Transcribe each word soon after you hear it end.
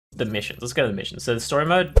the missions. Let's go to the missions. So the story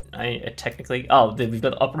mode, technically... Oh, we've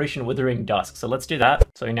got Operation Withering Dusk. So let's do that.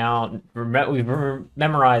 So now we've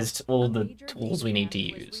memorized all the tools we need to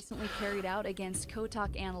use. Recently carried out against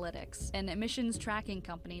Kotak Analytics, an emissions tracking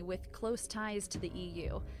company with close ties to the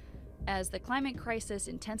EU. As the climate crisis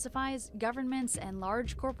intensifies, governments and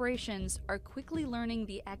large corporations are quickly learning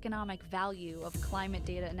the economic value of climate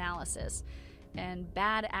data analysis, and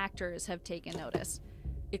bad actors have taken notice.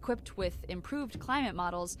 Equipped with improved climate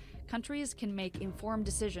models, countries can make informed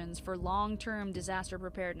decisions for long-term disaster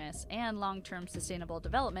preparedness and long-term sustainable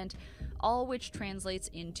development, all which translates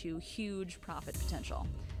into huge profit potential.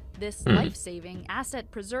 This life-saving,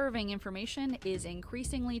 asset-preserving information is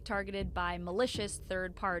increasingly targeted by malicious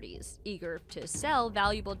third parties, eager to sell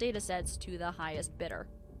valuable datasets to the highest bidder.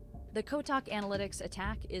 The Kotak Analytics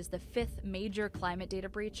attack is the 5th major climate data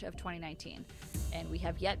breach of 2019, and we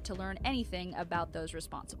have yet to learn anything about those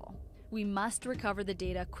responsible. We must recover the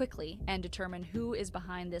data quickly and determine who is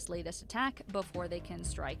behind this latest attack before they can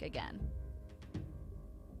strike again.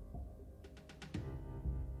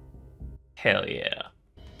 Hell yeah.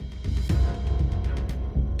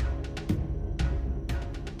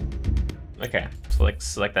 Okay, so like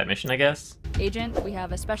select that mission, I guess. Agent, we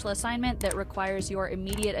have a special assignment that requires your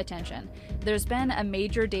immediate attention. There's been a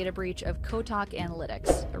major data breach of Kotak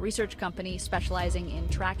Analytics, a research company specializing in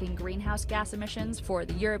tracking greenhouse gas emissions for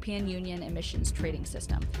the European Union emissions trading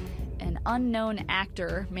system. An unknown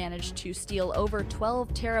actor managed to steal over 12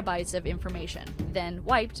 terabytes of information, then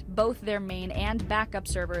wiped both their main and backup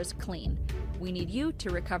servers clean. We need you to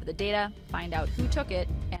recover the data, find out who took it,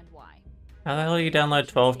 and why. How the hell do you download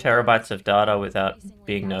 12 terabytes of data without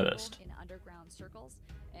being noticed?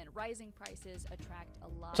 Rising prices attract a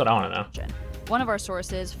lot That's what I want to know. One of our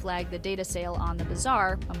sources flagged the data sale on the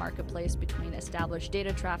Bazaar, a marketplace between established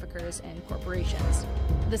data traffickers and corporations.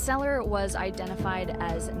 The seller was identified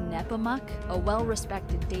as Nepomuk, a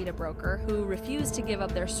well-respected data broker who refused to give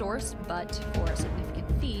up their source, but for a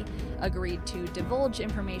significant fee, agreed to divulge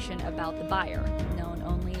information about the buyer, known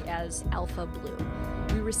only as Alpha Blue.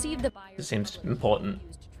 We received the buyer's It seems important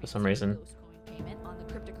for some reason. payment on the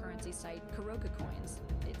cryptocurrency site Kuroko Coins.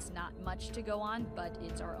 It's not much to go on, but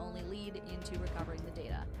it's our only lead into recovering the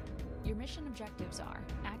data. Your mission objectives are: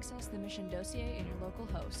 access the mission dossier in your local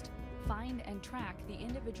host, find and track the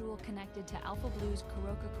individual connected to Alpha Blue's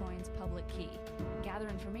Kuroko Coins public key, gather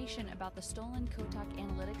information about the stolen Kotak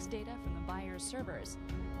Analytics data from the buyer's servers,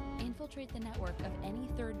 infiltrate the network of any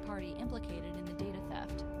third party implicated in the data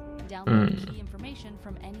theft, download key information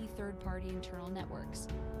from any third-party internal networks,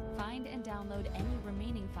 find and download any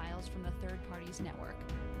remaining files from the third party's network.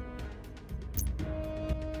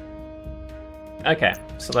 Okay,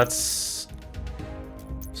 so let's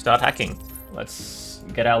start hacking. Let's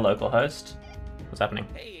get our local host. What's happening?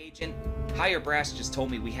 Hey, Agent. Higher Brass just told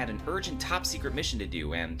me we had an urgent top-secret mission to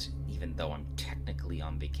do, and even though I'm technically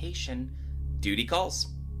on vacation, duty calls.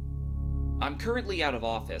 I'm currently out of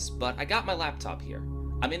office, but I got my laptop here.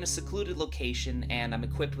 I'm in a secluded location, and I'm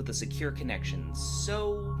equipped with a secure connection,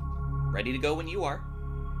 so ready to go when you are.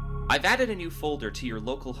 I've added a new folder to your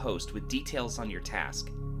local host with details on your task.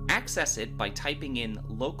 Access it by typing in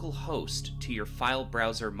localhost to your file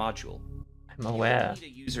browser module. I'm aware. You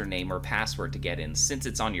need a username or password to get in, since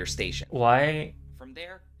it's on your station. Why? From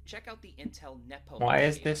there, check out the Intel Nepo. Why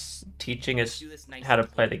is this teaching us how to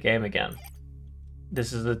play the game again?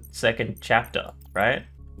 This is the second chapter, right?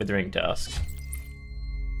 Withering Dusk.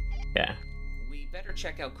 Yeah. We better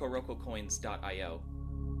check out KorokoCoins.io.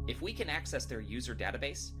 If we can access their user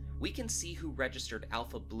database, we can see who registered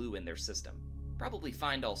Alpha Blue in their system. Probably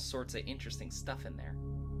find all sorts of interesting stuff in there.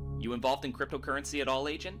 You involved in cryptocurrency at all,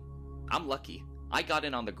 Agent? I'm lucky. I got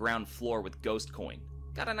in on the ground floor with Ghost Coin.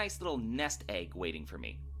 Got a nice little nest egg waiting for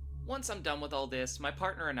me. Once I'm done with all this, my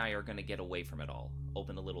partner and I are going to get away from it all.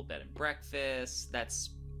 Open a little bed and breakfast.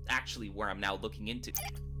 That's actually where I'm now looking into.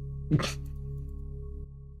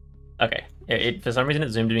 Okay, for some reason it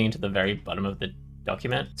zoomed me into the very bottom of the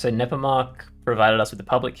document. So Nepomuk provided us with the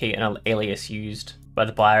public key and an alias used by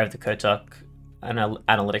the buyer of the Kotak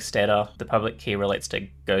Analytics data. The public key relates to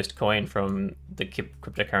Ghost Coin from the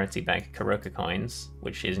cryptocurrency bank Kuroko Coins,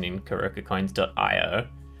 which is in KorokoCoins.io.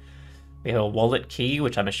 We have a wallet key,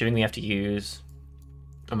 which I'm assuming we have to use,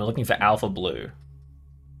 and we're looking for Alpha Blue.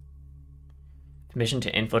 Permission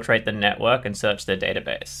to infiltrate the network and search their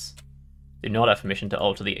database. Do not have permission to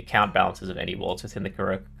alter the account balances of any wallets within the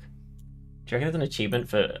Kuroko. Do you reckon there's an achievement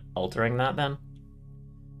for altering that then?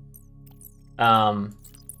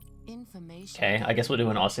 Okay, I guess we'll do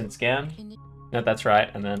an OSINT scan. No, that's right,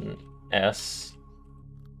 and then S.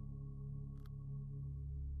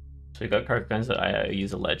 So we got KorokoCoins.io,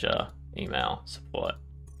 user ledger, email, support.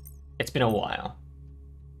 It's been a while.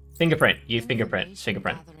 Fingerprint. Use fingerprint.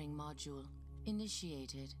 Fingerprint. Module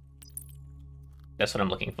initiated. That's what I'm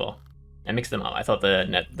looking for. I mixed them up. I thought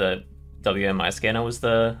the WMI scanner was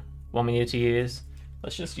the one we need to use.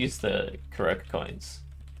 Let's just use the Kuroko coins.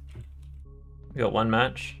 We got one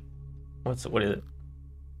match. What is it?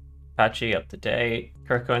 Apache up to date.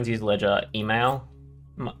 Kuroko coins use ledger. Email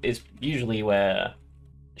is usually where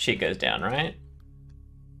shit goes down, right?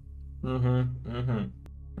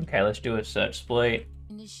 Okay, let's do a search exploit.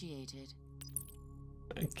 Initiated.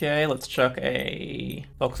 Okay, let's chuck a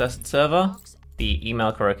Fox Acid server. The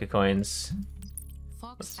email Kuroko coins.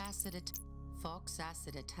 Fox Acid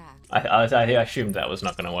attack. I assumed that was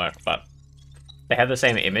not going to work, but they have the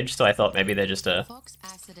same image, so I thought maybe they're just a... Fox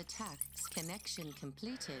Acid attack. Connection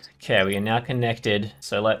completed. Okay, we are now connected,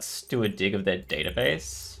 so let's do a dig of their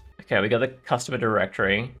database. Okay, we got the customer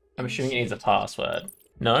directory. I'm assuming it needs a password.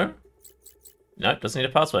 No? Nope, doesn't need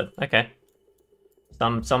a password. Okay.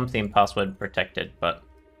 Some theme password protected, but...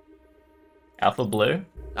 Alpha Blue?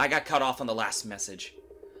 I got cut off on the last message.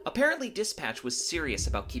 Apparently Dispatch was serious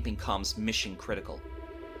about keeping comms mission critical.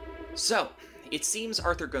 So, it seems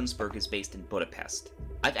Arthur Gunsberg is based in Budapest.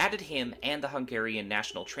 I've added him and the Hungarian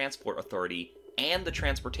National Transport Authority and the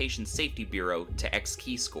Transportation Safety Bureau to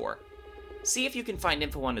EqicBunny. See if you can find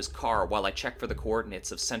info on his car while I check for the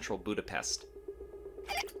coordinates of central Budapest.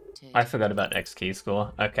 I forgot about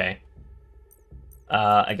EqicBunny. Okay.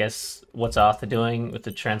 I guess, what's Arthur doing with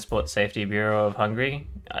the Transport Safety Bureau of Hungary?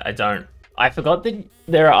 I forgot that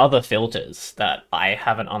there are other filters that I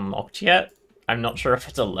haven't unlocked yet. I'm not sure if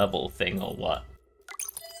it's a level thing or what.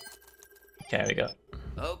 Okay, we go.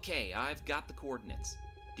 Okay, I've got the coordinates.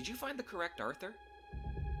 Did you find the correct Arthur?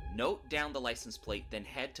 Note down the license plate, then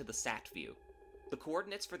head to the SAT view. The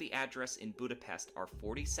coordinates for the address in Budapest are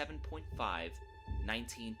 47.5,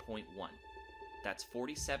 19.1. That's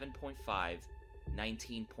 47.5,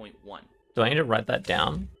 19.1. Do I need to write that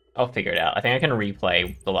down? I'll figure it out. I think I can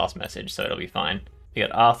replay the last message, so it'll be fine. We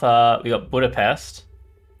got Arthur, we got Budapest.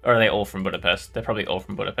 Or are they all from Budapest? They're probably all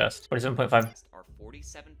from Budapest. 47.5. Are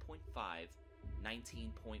 47.5,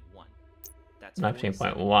 19.1. That's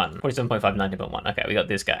 19.1. 47.5, 19.1. Okay, we got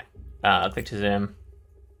this guy. Click to zoom.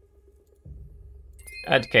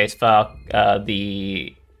 Add case file.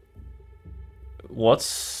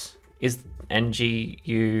 Is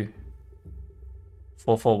NGU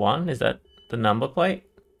 441? Is that the number plate?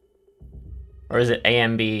 Or is it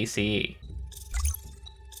AMBCE?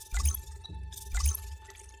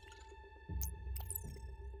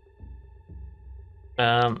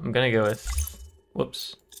 I'm gonna go with,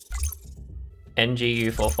 whoops,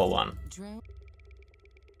 NGU 441.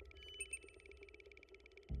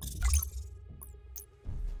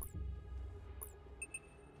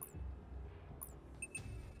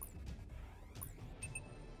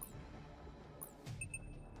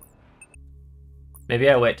 Maybe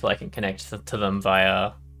I wait till I can connect to them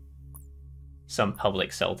via some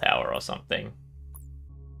public cell tower or something.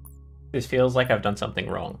 This feels like I've done something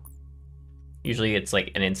wrong. Usually it's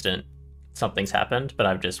like an instant something's happened, but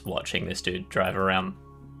I'm just watching this dude drive around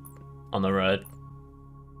on the road.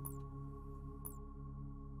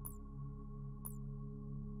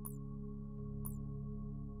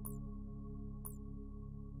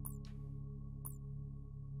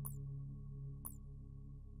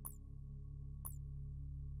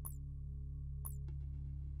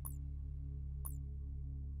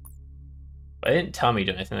 They didn't tell me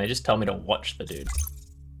to do anything, they just tell me to watch the dude.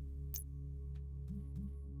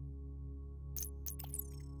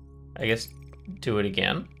 I guess do it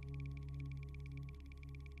again.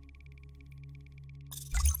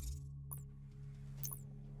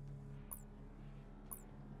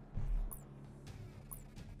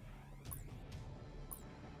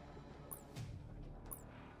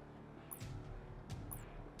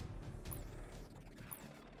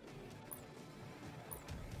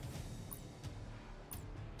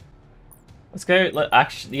 Let's go,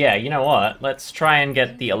 actually, yeah, you know what? Let's try and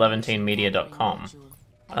get the 1110media.com.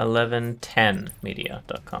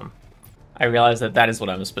 1110media.com. I realized that is what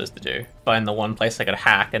I'm supposed to do. Find the one place I could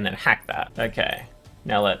hack and then hack that. Okay.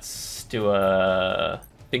 Now let's do a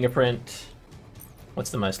fingerprint.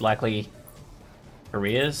 What's the most likely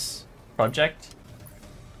careers project?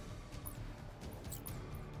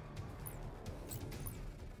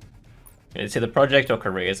 It's either project or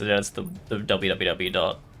careers. That's the www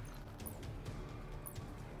dot.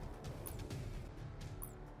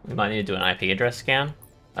 We might need to do an IP address scan.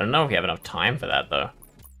 I don't know if we have enough time for that, though.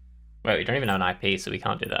 Wait, we don't even have an IP, so we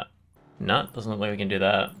can't do that. No, doesn't look like we can do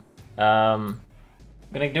that. I'm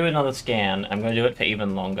gonna do another scan. I'm gonna do it for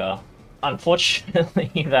even longer.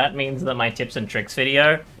 Unfortunately, that means that my tips and tricks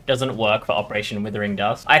video doesn't work for Operation Withering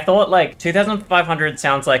Dust. I thought like 2,500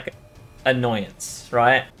 sounds like annoyance,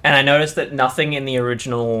 right? And I noticed that nothing in the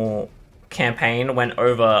original campaign went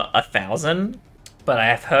over 1,000, but I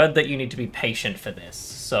have heard that you need to be patient for this.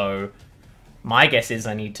 So my guess is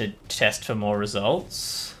I need to test for more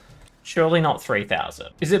results. Surely not 3,000.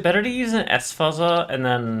 Is it better to use an S-fuzzer and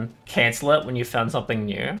then cancel it when you found something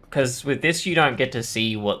new? Because with this, you don't get to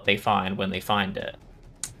see what they find when they find it.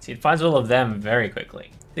 See, it finds all of them very quickly.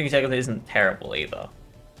 I think technically isn't terrible either.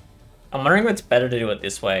 I'm wondering if it's better to do it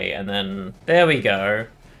this way, and then... There we go.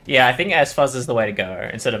 Yeah, I think S-fuzz is the way to go,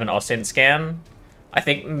 instead of an OSINT scan. I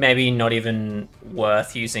think maybe not even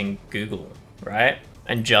worth using Google, right?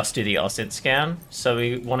 And just do the OSINT scan. So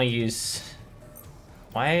we want to use...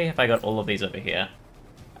 Why have I got all of these over here?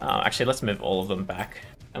 Actually, let's move all of them back.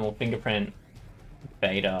 And we'll fingerprint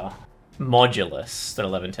beta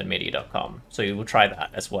modulus.1110media.com. So we will try that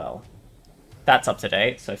as well. That's up to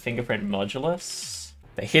date. So fingerprint modulus.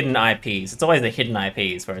 The hidden IPs. It's always the hidden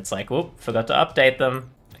IPs where it's like, whoop, forgot to update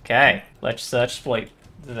them. Okay, let's search exploit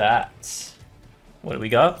that. What do we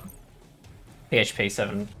got? PHP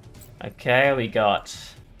 7. Okay, we got...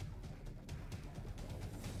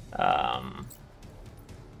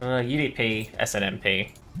 UDP SNMP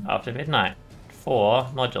after midnight for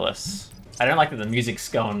modulus. I don't like that the music's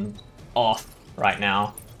going off right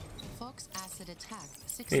now. Fox acid attack.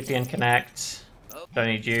 VPN connect. Don't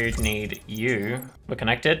need you, need you. We're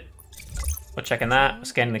connected. We're checking that. We're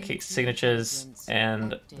scanning the key signatures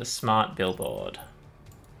and the smart billboard.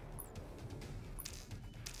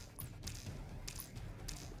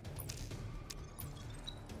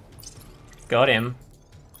 Got him.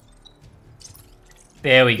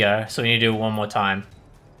 There we go. So we need to do it one more time.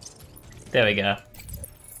 There we go.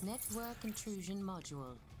 Network intrusion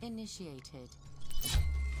module initiated.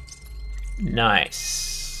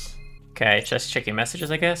 Nice. Okay, just checking messages,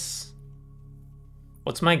 I guess.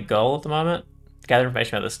 What's my goal at the moment? Gather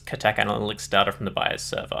information about this Kotak Analytics data from the buyer's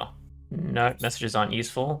server. No, messages aren't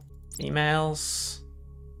useful. Emails.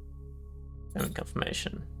 Payment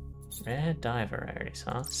confirmation. Rare diver areas,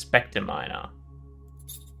 huh? Spectre miner.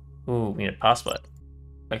 Ooh, we need a password.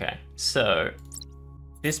 Okay, so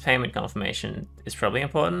this payment confirmation is probably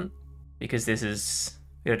important because this is,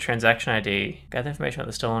 we got a transaction ID, gather information about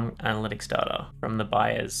the stolen analytics data from the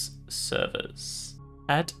buyer's servers.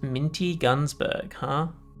 At Minty Gunsberg, huh?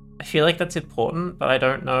 I feel like that's important, but I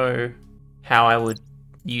don't know how I would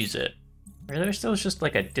use it. Really, still just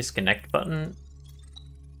like a disconnect button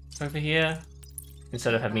over here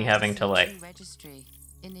instead of me having to like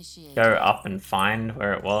go up and find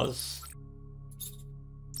where it was.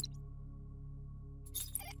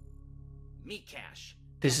 Cache.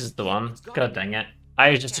 This is the one. God dang it.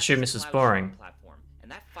 I just assumed this was boring. Platform,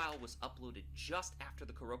 and that file was uploaded just after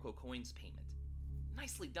the Kuroko coins payment.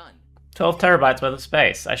 Nicely done. 12 terabytes worth of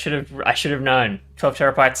space. I should have known. 12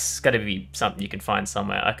 terabytes got to be something you can find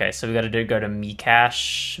somewhere. Okay, so we got to go to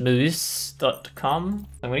mecachmoose.com.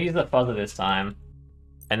 I'm going to use the fuzzer this time,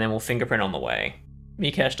 and then we'll fingerprint on the way.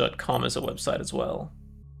 Mecache.com is a website as well.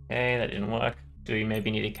 Okay, that didn't work. Do we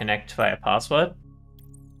maybe need to connect via password?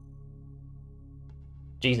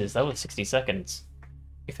 Jesus, that was 60 seconds.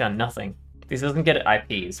 We found nothing. This doesn't get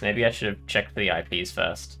IPs. Maybe I should have checked for the IPs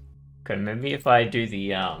first. Okay, maybe if I do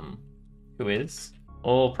the, who is?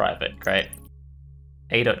 All private, great.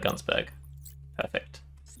 A.Gunsberg. Perfect.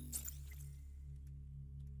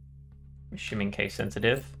 Assuming case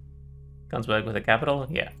sensitive. Gunsberg with a capital?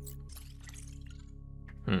 Yeah.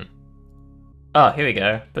 Oh, here we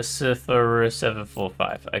go. Pacific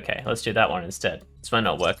 745. Okay, let's do that one instead. This might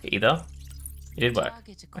not work either. It did work.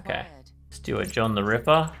 Okay. Let's do a John the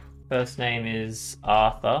Ripper. First name is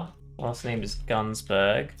Arthur. Last name is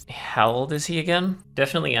Gunsberg. How old is he again?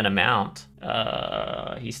 Definitely an amount.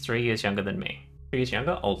 He's 3 years younger than me. 3 years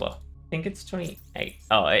younger? Older. I think it's 28.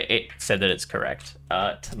 Oh, it said that it's correct.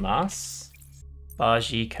 Tomas.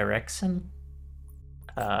 Baji Correction.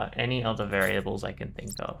 Any other variables I can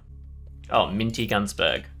think of? Oh, Minty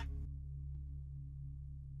Gunsberg.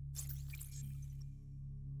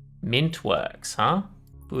 Mintworks, huh?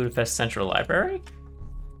 Budapest Central Library?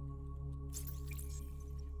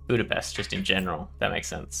 Budapest, just in general. That makes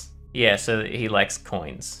sense. Yeah, so he likes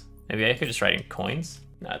coins. Maybe I could just write in coins?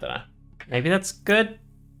 No, I don't know. Maybe that's good.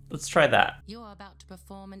 Let's try that. You are about to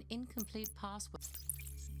perform an incomplete password.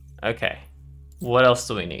 Okay. What else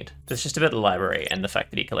do we need? There's just about the library and the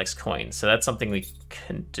fact that he collects coins, so that's something we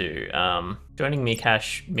can do. Joining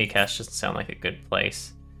Mecache doesn't sound like a good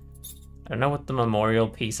place. I don't know what the memorial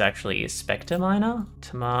piece actually is. Spectre Miner?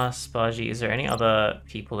 Tomas, Baji, is there any other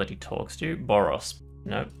people that he talks to? Boros.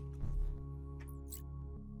 Nope.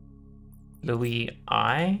 Louis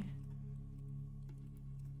I.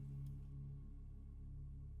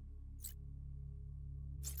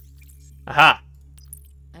 Aha!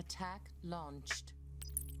 Attack launched.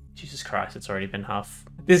 Jesus Christ, it's already been half.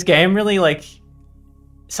 This game really, like,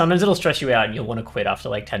 sometimes it'll stress you out and you'll want to quit after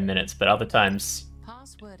like 10 minutes, but other times...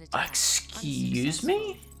 Password attack. Excuse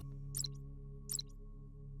me?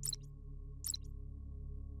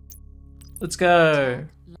 Let's go!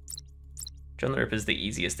 John the Ripper is the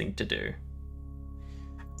easiest thing to do.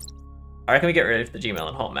 I reckon we get rid of the Gmail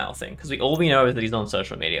and Hotmail thing, because all we know is that he's on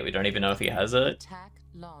social media. We don't even know if he has a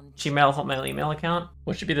Gmail, Hotmail email account.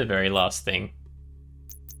 What should be the very last thing?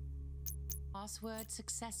 Password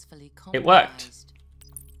successfully compromised. It worked.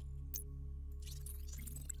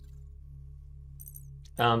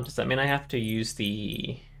 Does that mean I have to use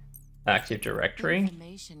the Active Directory?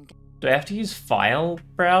 Do I have to use File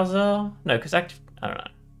Browser? No, because I don't know.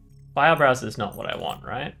 File Browser is not what I want,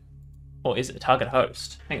 right? Or is it Target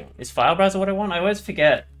Host? Hang on, is File Browser what I want? I always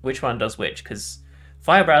forget which one does which, because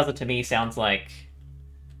File Browser to me sounds like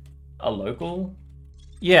a local.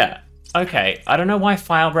 Yeah, okay. I don't know why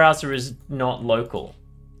File Browser is not local.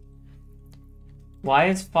 Why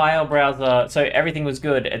is File Browser... So everything was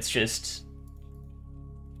good, it's just...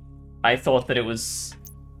 I thought that it was...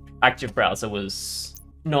 Active Browser was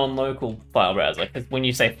non-local File Browser, because when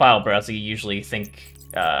you say File Browser, you usually think,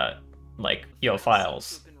 like, your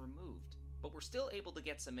files. Been removed, but we're still able to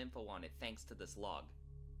get some info on it thanks to this log.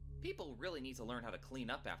 People really need to learn how to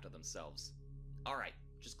clean up after themselves. Alright,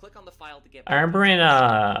 just click on the file to get... I remember in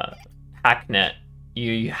Hacknet,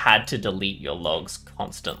 you had to delete your logs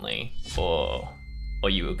constantly, or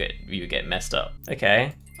you would get messed up.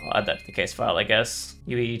 Okay, I'll add that to the case file, I guess.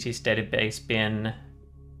 UEUT's database bin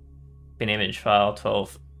image file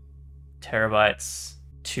 12 terabytes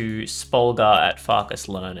to Spolgar at Farkas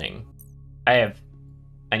Learning. I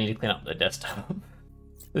need to clean up the desktop.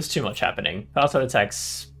 There's too much happening. Password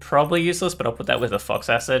attack's probably useless, but I'll put that with a Fox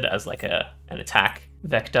Acid as like an attack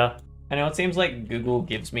vector. I know it seems like Google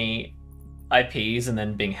gives me IPs and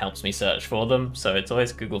then Bing helps me search for them, so it's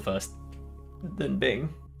always Google first, then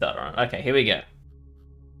Bing. Okay, here we go.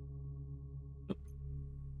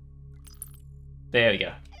 There we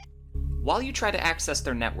go. While you try to access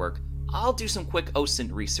their network, I'll do some quick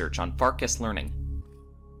OSINT research on Farkas Learning.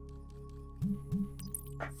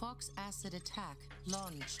 Fox acid attack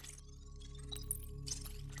launched.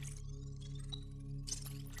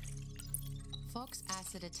 Fox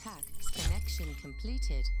acid attack connection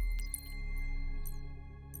completed.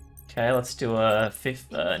 Okay, let's do a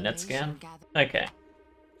fifth net scan. Okay.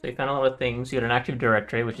 So you found a lot of things. You got an Active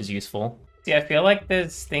Directory, which is useful. See, I feel like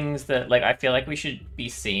there's things that, like, I feel like we should be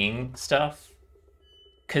seeing stuff.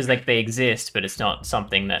 Because, like, they exist, but it's not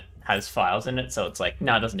something that has files in it, so it's like,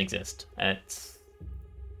 no, it doesn't exist. And it's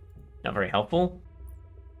not very helpful.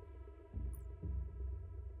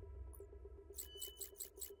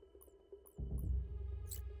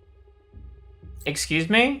 Excuse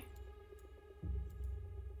me?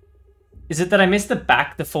 Is it that I missed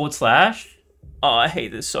the forward/? Oh, I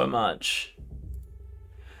hate this so much.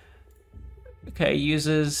 Okay,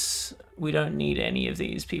 users, we don't need any of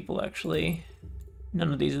these people, actually.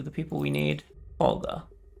 None of these are the people we need. Polgar.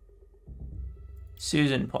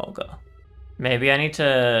 Susan Polgar. Maybe I need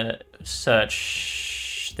to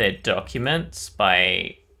search their documents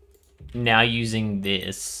by now using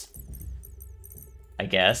this, I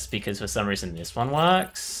guess, because for some reason this one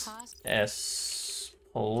works. S.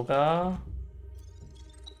 Polgar.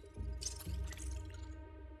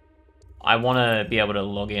 I want to be able to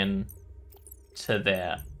log in to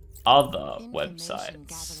their other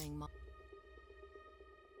websites.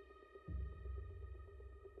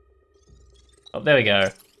 Oh, there we go.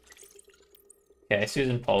 Okay,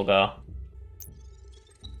 Susan Polgar.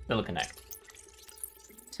 They'll connect.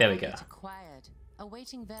 There we go.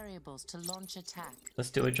 Awaiting variables to launch attack. Let's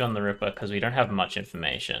do a John the Ripper because we don't have much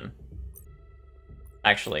information.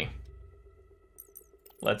 Actually,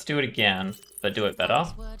 let's do it again, but do it better.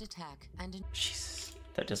 Jesus,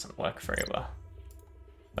 that doesn't work very well.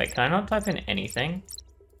 Wait, can I not type in anything?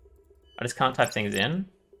 I just can't type things in?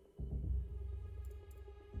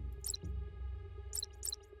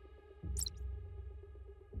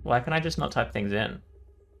 Why can I just not type things in?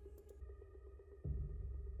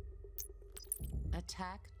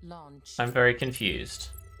 Attack launch. I'm very confused.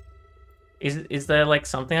 Is there like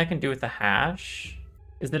something I can do with the hash?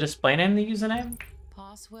 Is the display name the username?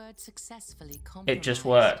 Password successfully compromised. It just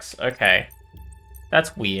works. Okay.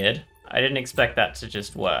 That's weird. I didn't expect that to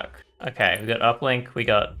just work. Okay, we got uplink, we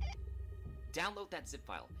got... Download that zip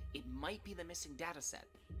file. It might be the missing dataset.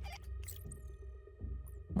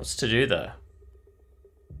 What's to do though?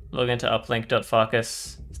 Log into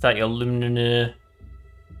uplink.focus. Start your Lumina.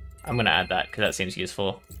 I'm gonna add that because that seems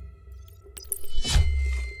useful.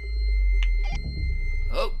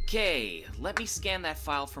 Okay, let me scan that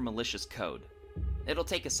file for malicious code. It'll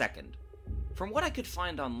take a second. From what I could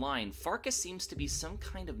find online, Farkas seems to be some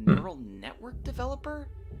kind of neural network developer.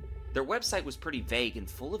 Their website was pretty vague and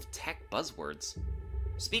full of tech buzzwords.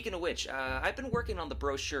 Speaking of which, I've been working on the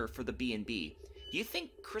brochure for the B&B. Do you think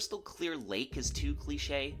Crystal Clear Lake is too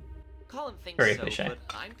cliché? Colin thinks Very so, cliché. but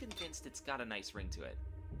I'm convinced it's got a nice ring to it.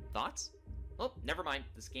 Thoughts? Oh, never mind.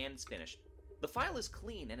 The scan is finished. The file is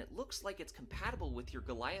clean, and it looks like it's compatible with your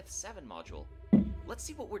Goliath 7 module. Let's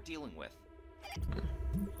see what we're dealing with.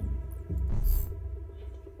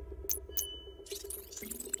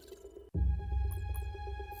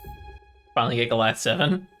 Finally get Goliath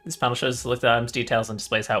 7. This panel shows select items, details, and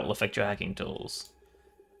displays how it will affect your hacking tools.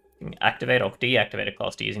 You can activate or deactivate a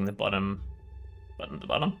cluster using the bottom button at the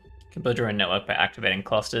bottom. You can build your own network by activating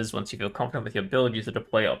clusters. Once you feel confident with your build, use the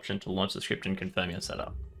deploy option to launch the script and confirm your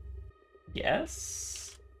setup.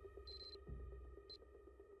 Yes?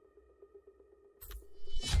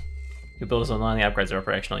 Your build is online, the upgrades are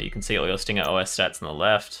operational. You can see all your Stinger OS stats on the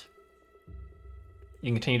left. You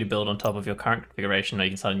can continue to build on top of your current configuration, or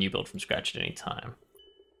you can start a new build from scratch at any time.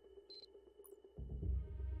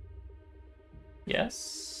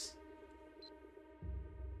 Yes?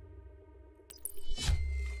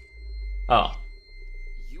 Oh.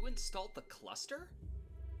 You installed the cluster?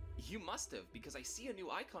 You must have, because I see a new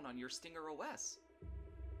icon on your Stinger OS.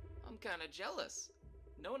 I'm kinda jealous.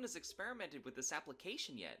 No one has experimented with this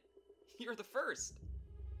application yet. You're the first.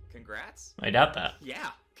 Congrats? I doubt that.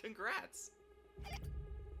 Yeah, congrats.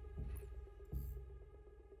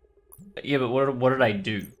 Yeah, but what did I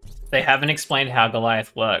do? They haven't explained how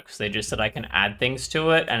Goliath works. They just said I can add things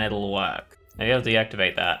to it and it'll work. Maybe I'll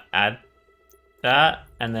deactivate that. Add that,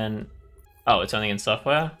 and then... Oh, it's only in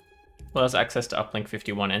software? Allows access to uplink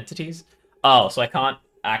 51 entities. Oh, so I can't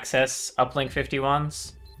access uplink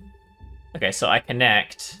 51s? Okay, so I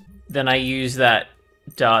connect. Then I use that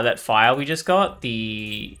file we just got,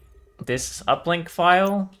 this uplink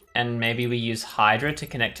file, and maybe we use Hydra to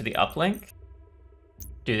connect to the uplink.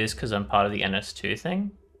 Do this because I'm part of the NS2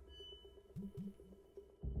 thing.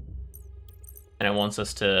 And it wants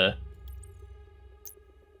us to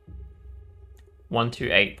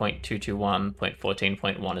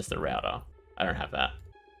 128.221.14.1 is the router. I don't have that.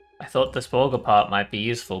 I thought the Sporger part might be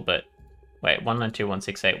useful, but wait,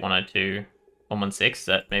 192.168.102.116, is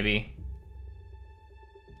that maybe?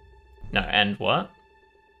 No, and what?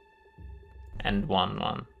 And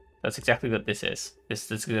 1.1. That's exactly what this is.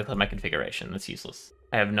 This is exactly my configuration. That's useless.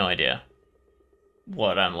 I have no idea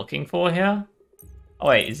what I'm looking for here. Oh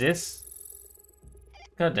wait, is this?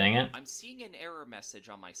 God dang it. I'm seeing an error message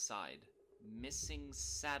on my side. Missing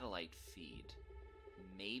satellite feed.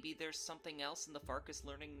 Maybe there's something else in the Farkas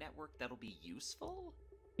Learning Network that'll be useful?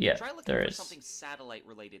 Yeah, Try looking there for is. something satellite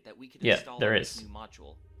related that we can Yeah, install there on is. this new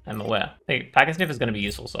module. I'm aware. Hey, packet sniff is going to be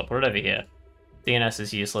useful, so I'll put it over here. DNS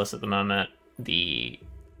is useless at the moment. The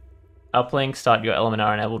uplink, start your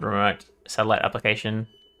Elementar enabled remote satellite application.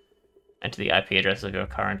 Enter the IP address of your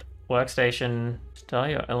current workstation. Start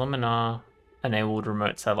your Elementar enabled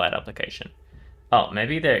remote satellite application. Oh,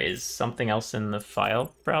 maybe there is something else in the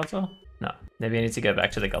file browser? No. Maybe I need to go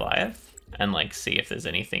back to the Goliath and like see if there's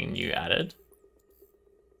anything new added.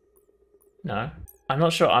 No. I'm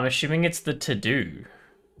not sure. I'm assuming it's the to-do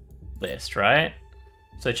list, right?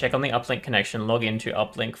 So check on the uplink connection, log into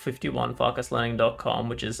uplink51farkaslearning.com,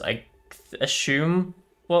 which is, I assume,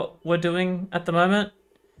 what we're doing at the moment.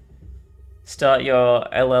 Start your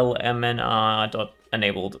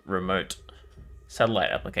LLMNR.enabled remote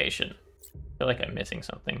satellite application. I feel like I'm missing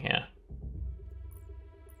something here.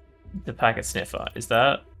 The packet sniffer, is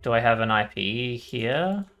that, do I have an IP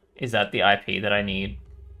here? Is that the IP that I need?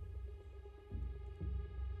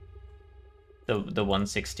 The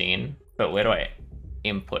 116, but where do I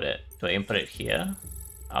input it? Do I input it here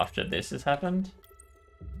after this has happened?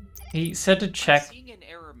 He said to check. I'm seeing an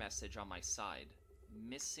error message on my side.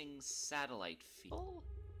 Missing satellite feed.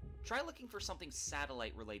 Try looking for something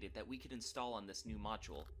satellite related that we could install on this new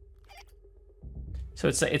module. So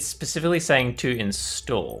it's specifically saying to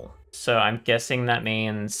install. So I'm guessing that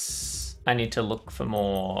means I need to look for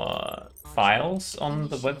more files on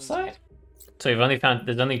the website. So we've only found,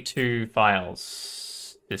 there's only 2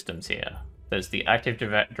 files systems here. There's the Active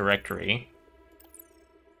Directory,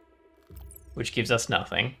 which gives us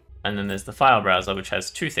nothing. And then there's the file browser, which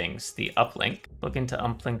has 2 things. The uplink. Look into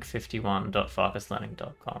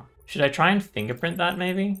uplink51.farkaslearning.com. Should I try and fingerprint that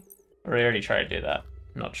maybe? Or I already tried to do that?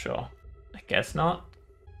 I'm not sure. I guess not.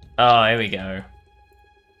 Oh, here we go.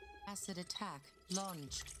 Acid attack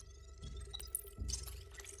launched.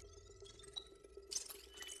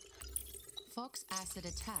 Fox acid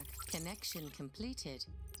attack connection completed.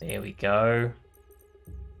 There we go.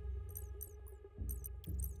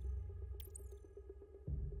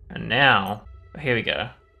 And now, here we go.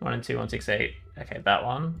 1 and 2, 1, 6, 8. Okay, that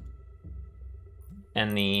one.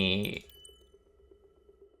 And the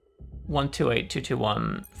 1, 2, 8, 2, 2,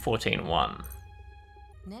 1, 14, 1.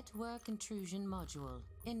 Network intrusion module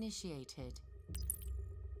initiated.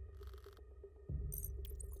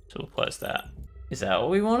 So we'll close that. Is that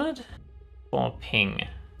what we wanted? Perform a ping.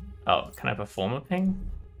 Oh, can I perform a ping?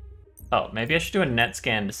 Oh, maybe I should do a net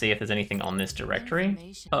scan to see if there's anything on this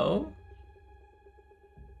directory. Oh.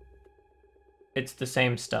 It's the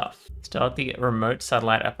same stuff. Start the remote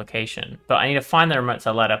satellite application. But I need to find the remote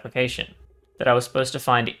satellite application that I was supposed to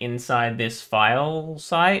find inside this file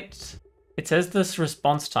site. It says this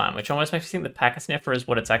response time, which almost makes me think the packet sniffer is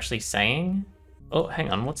what it's actually saying. Oh, hang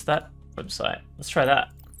on, what's that website? Let's try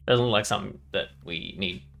that. Doesn't look like something that we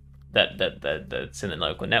need that's in the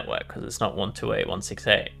local network, because it's not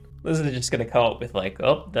 128.168. This is just gonna come up with like,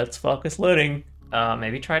 oh, that's focus loading.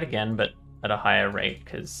 Maybe try it again, but at a higher rate,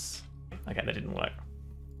 because okay, that didn't work.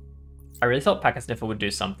 I really thought packet sniffer would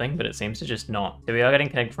do something, but it seems to just not. So we are getting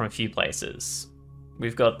connected from a few places.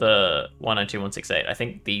 We've got the 192.168. I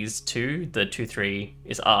think these two, the 2.3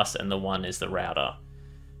 is us and the 1 is the router.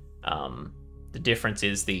 The difference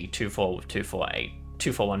is the 2.4 with 2.4.8,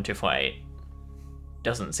 2.4.1, 2.4.8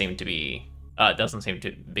 doesn't seem to be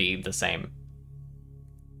the same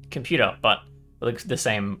computer, but it looks the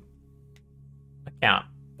same account,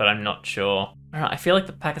 but I'm not sure. I don't know, I feel like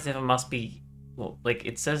the packet sniffer must be, well, like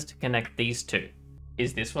it says to connect these two.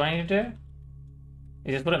 Is this what I need to do?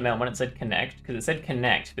 Is this what it meant when it said connect? Because it said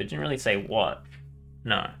connect, but it didn't really say what.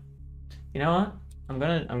 No. You know what? I'm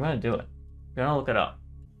gonna do it. I'm gonna look it up.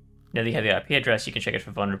 Now that you have the IP address, you can check it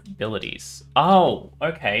for vulnerabilities. Oh,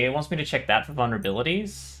 okay. It wants me to check that for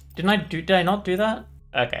vulnerabilities. Did I not do that?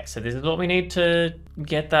 Okay, so this is what we need to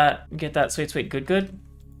get that sweet good.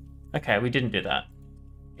 Okay, we didn't do that.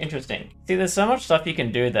 Interesting. See, there's so much stuff you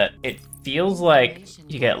can do that it feels like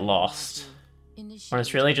you get lost. When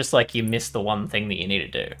it's really just like you miss the one thing that you need to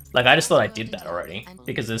do. Like, I just thought I did that already,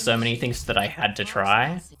 because there's so many things that I had to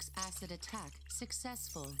try.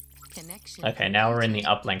 Okay, now we're in the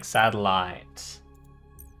uplink satellite.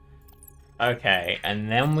 Okay, and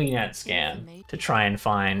then we net scan to try and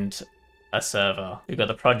find a server. We've got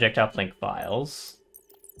the project uplink files,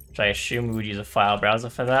 which I assume we would use a file browser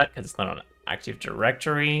for that, because it's not an active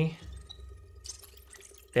directory.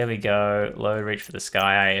 There we go. Load reach for the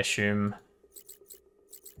sky, I assume.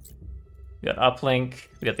 We got uplink.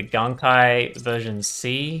 We got the Gunkai version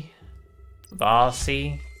C, var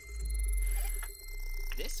C.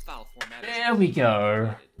 This file format There we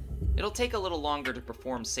go. It'll take a little longer to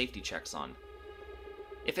perform safety checks on.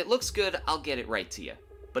 If it looks good, I'll get it right to you.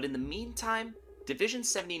 But in the meantime, Division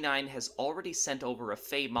 79 has already sent over a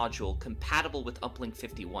FEI module compatible with Uplink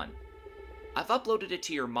 51. I've uploaded it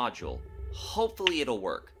to your module. Hopefully it'll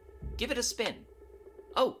work. Give it a spin.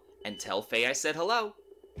 Oh, and tell FEI I said hello.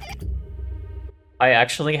 I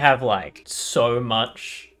actually have like so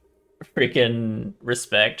much freaking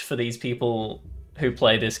respect for these people who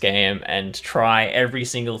play this game and try every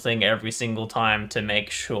single thing every single time to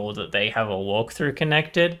make sure that they have a walkthrough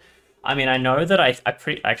connected. I mean, I know that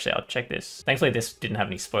actually, I'll check this. Thankfully, this didn't have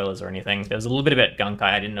any spoilers or anything. There was a little bit about Gunkai.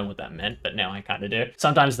 I didn't know what that meant, but now I kind of do.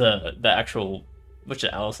 Sometimes the actual, which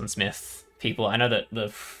are Allison Smith people, I know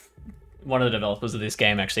that one of the developers of this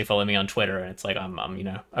game actually follow me on Twitter, and it's like I'm you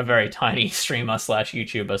know, a very tiny streamer /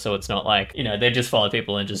 YouTuber, so it's not like, you know, they just follow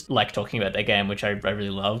people and just like talking about their game, which I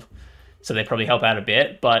really love. So they probably help out a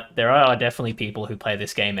bit, but there are definitely people who play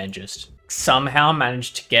this game and just somehow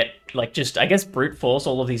manage to get, like, just, I guess, brute force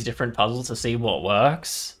all of these different puzzles to see what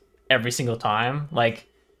works every single time. Like,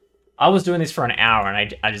 I was doing this for an hour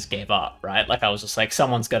and I just gave up, right? Like, I was just like,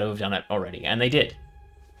 someone's got to have done it already, and they did.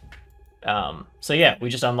 So yeah, we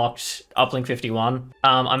just unlocked Uplink 51.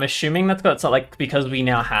 I'm assuming that's got, so like, because we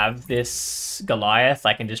now have this Goliath,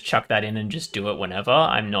 I can just chuck that in and just do it whenever.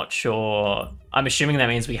 I'm not sure. I'm assuming that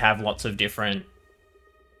means we have lots of different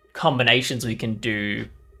combinations we can do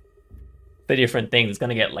for different things. It's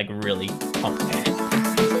gonna get like really complicated.